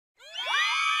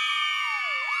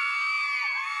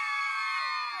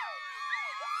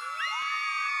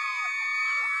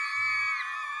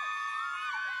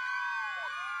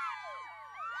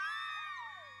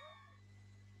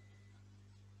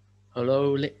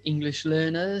Hello, English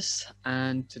learners,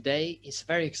 and today is a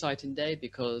very exciting day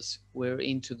because we're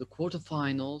into the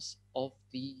quarterfinals of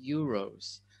the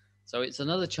Euros. So it's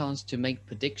another chance to make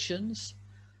predictions.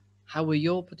 How were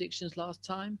your predictions last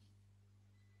time?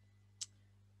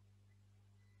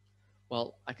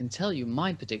 Well, I can tell you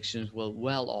my predictions were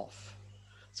well off.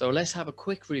 So let's have a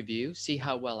quick review, see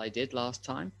how well I did last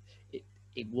time.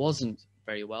 It wasn't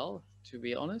very well, to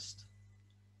be honest.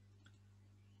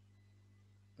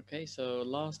 Okay, so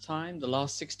last time, the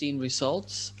last 16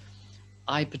 results,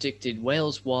 I predicted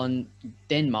Wales won,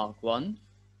 Denmark won,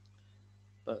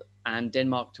 and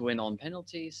Denmark to win on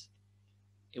penalties.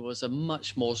 It was a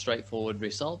much more straightforward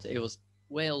result. It was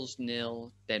Wales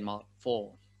nil, Denmark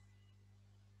 4.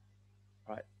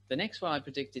 Right. The next one I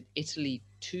predicted Italy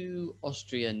 2,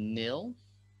 Austria nil.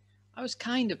 I was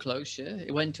kind of closer.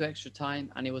 It went to extra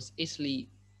time, and it was Italy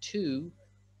 2,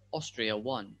 Austria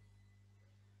 1.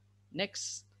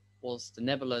 Next was the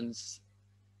Netherlands.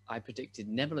 I predicted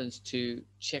Netherlands 2,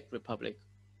 Czech Republic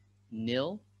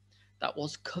nil. That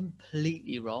was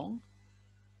completely wrong.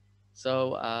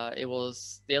 So it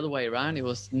was the other way around. It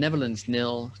was Netherlands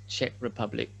nil, Czech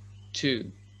Republic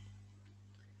 2.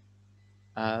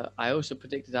 I also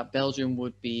predicted that Belgium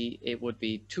would be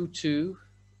 2-2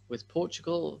 with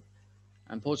Portugal,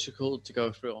 and Portugal to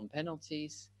go through on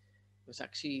penalties. It was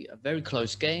actually a very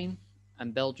close game,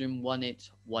 and Belgium won it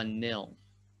 1-0.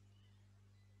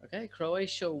 Okay,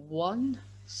 Croatia 1,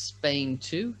 Spain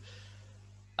 2.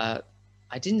 Uh,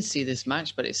 I didn't see this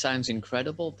match, but it sounds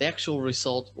incredible. The actual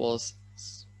result was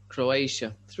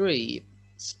Croatia 3,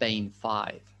 Spain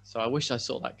 5. So I wish I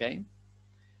saw that game.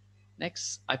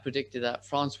 Next, I predicted that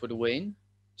France would win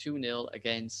 2-0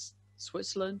 against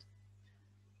Switzerland.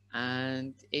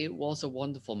 And it was a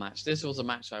wonderful match. This was a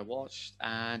match I watched,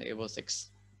 and it was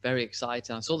very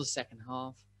exciting. I saw the second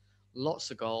half, lots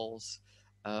of goals,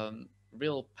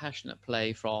 real passionate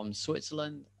play from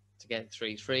Switzerland to get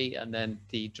 3-3, and then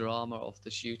the drama of the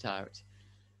shootout.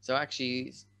 So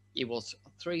actually, it was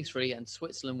 3-3, and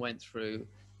Switzerland went through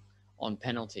on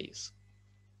penalties.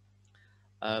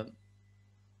 Um,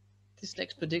 this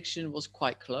next prediction was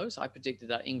quite close. I predicted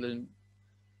that England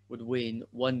would win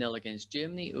 1-0 against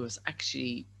Germany. It was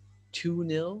actually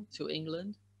 2-0 to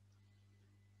England.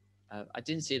 I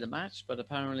didn't see the match, but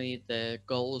apparently their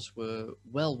goals were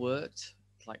well worked,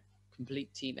 like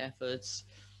complete team efforts.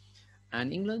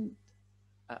 And England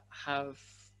have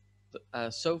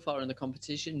so far in the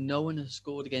competition, no one has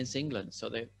scored against England, so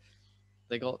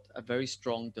they got a very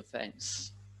strong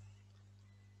defense.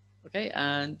 Okay,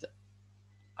 and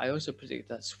I also predict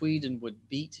that Sweden would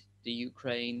beat the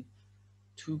Ukraine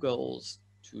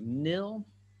 2-0.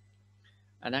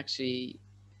 And actually,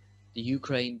 the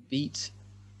Ukraine beat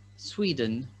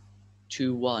Sweden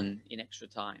 2-1 in extra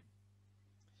time.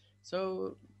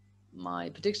 So my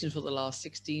predictions for the last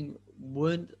 16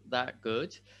 weren't that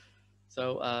good.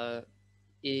 So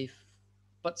if,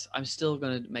 but I'm still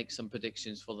going to make some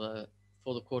predictions for the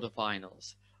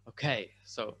quarterfinals. Okay,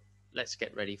 so let's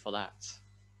get ready for that.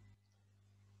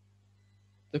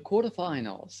 The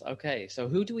quarterfinals. Okay, so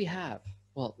who do we have?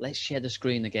 Well, let's share the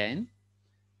screen again.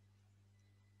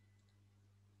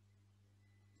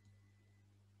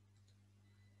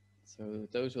 So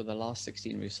those were the last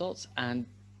 16 results, and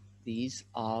these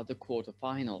are the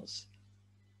quarterfinals.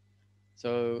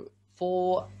 So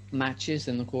 4 matches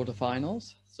in the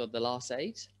quarterfinals, so the last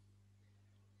 8.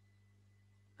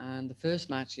 And the first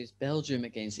match is Belgium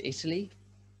against Italy.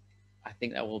 I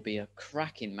think that will be a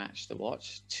cracking match to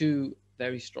watch. 2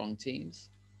 very strong teams.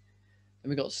 Then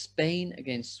we got Spain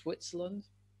against Switzerland.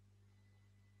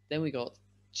 Then we got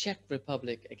Czech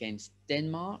Republic against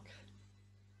Denmark.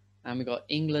 And we got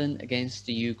England against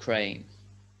the Ukraine.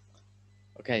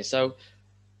 Okay, so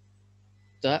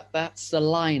that's the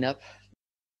lineup.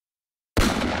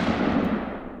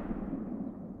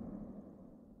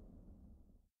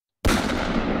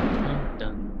 Dun,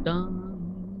 dun,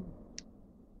 dun.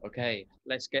 Okay,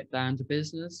 let's get down to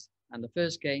business. And the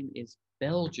first game is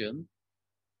Belgium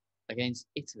against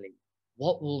Italy.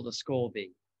 What will the score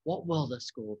be? What will the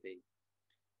score be?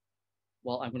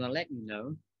 Well, I'm going to let you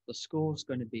know. The score is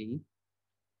going to be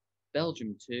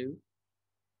Belgium 2,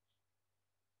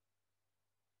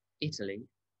 Italy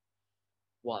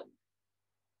 1.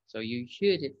 So you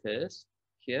heard it first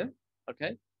here.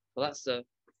 Okay, so that's the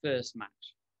first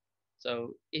match.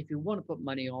 So if you want to put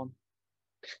money on,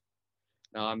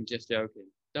 no, I'm just joking.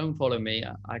 Don't follow me.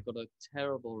 I got a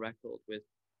terrible record with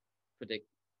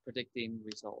predicting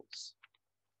results.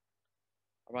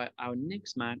 All right, our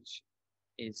next match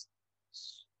is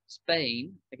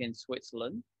Spain against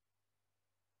Switzerland.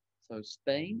 So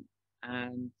Spain,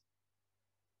 and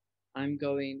I'm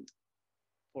going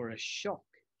for a shock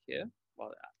here.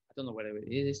 Well, I don't know whether it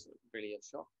is really a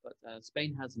shock, but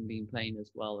Spain hasn't been playing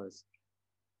as well as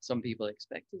some people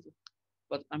expected.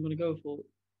 But I'm going to go for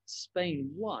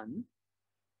Spain 1,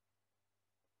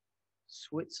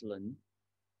 Switzerland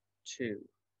 2.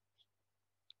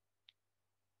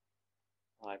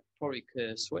 I probably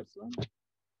curse Switzerland.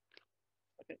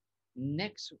 Okay.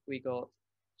 Next, we got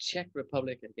Czech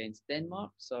Republic against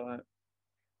Denmark. So,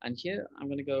 and here I'm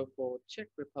going to go for Czech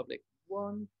Republic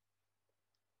 1,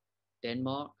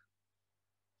 Denmark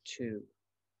 2.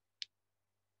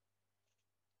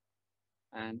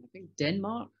 And I think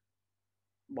Denmark,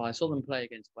 well, I saw them play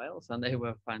against Wales, and they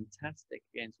were fantastic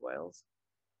against Wales.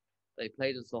 They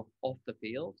played us off the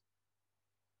field.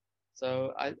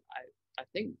 So I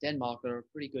think Denmark are a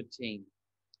pretty good team.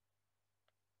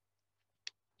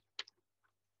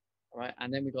 All right,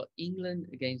 and then we got England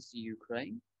against the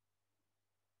Ukraine.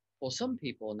 For some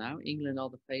people now, England are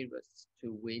the favourites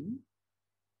to win.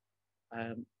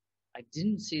 I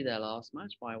didn't see their last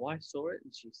match. My wife saw it,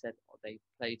 and she said they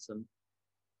played some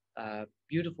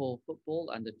beautiful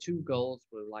football, and the 2 goals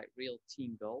were like real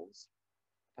team goals,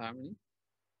 apparently.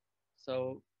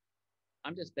 So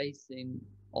I'm just basing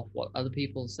off what other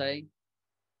people say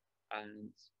and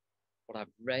what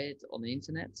I've read on the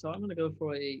internet. So I'm going to go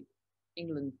for a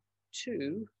England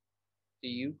 2, the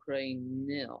Ukraine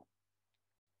 0.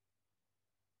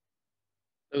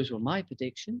 Those were my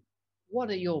predictions. What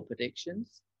are your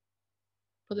predictions?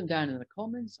 Put them down in the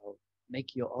comments or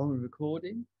make your own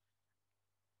recording.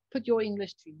 Put your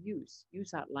English to use.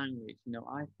 Use that language. You know,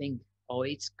 I think, oh,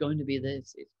 it's going to be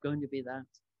this, it's going to be that.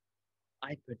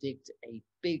 I predict a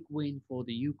big win for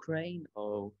the Ukraine.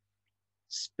 Oh,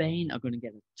 Spain are going to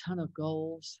get a ton of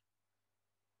goals.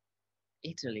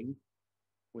 Italy,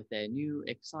 with their new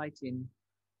exciting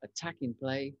attacking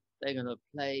play, they're going to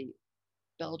play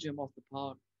Belgium off the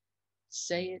park.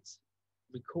 Say it,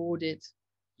 record it,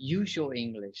 use your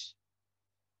English.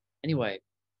 Anyway,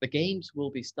 the games will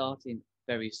be starting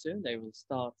very soon. They will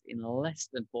start in less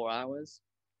than 4 hours.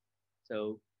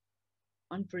 So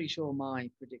I'm pretty sure my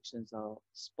predictions are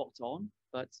spot on,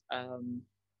 but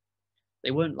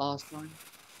they weren't last time.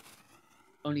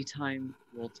 Only time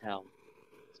will tell.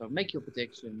 So make your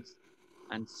predictions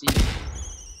and see you.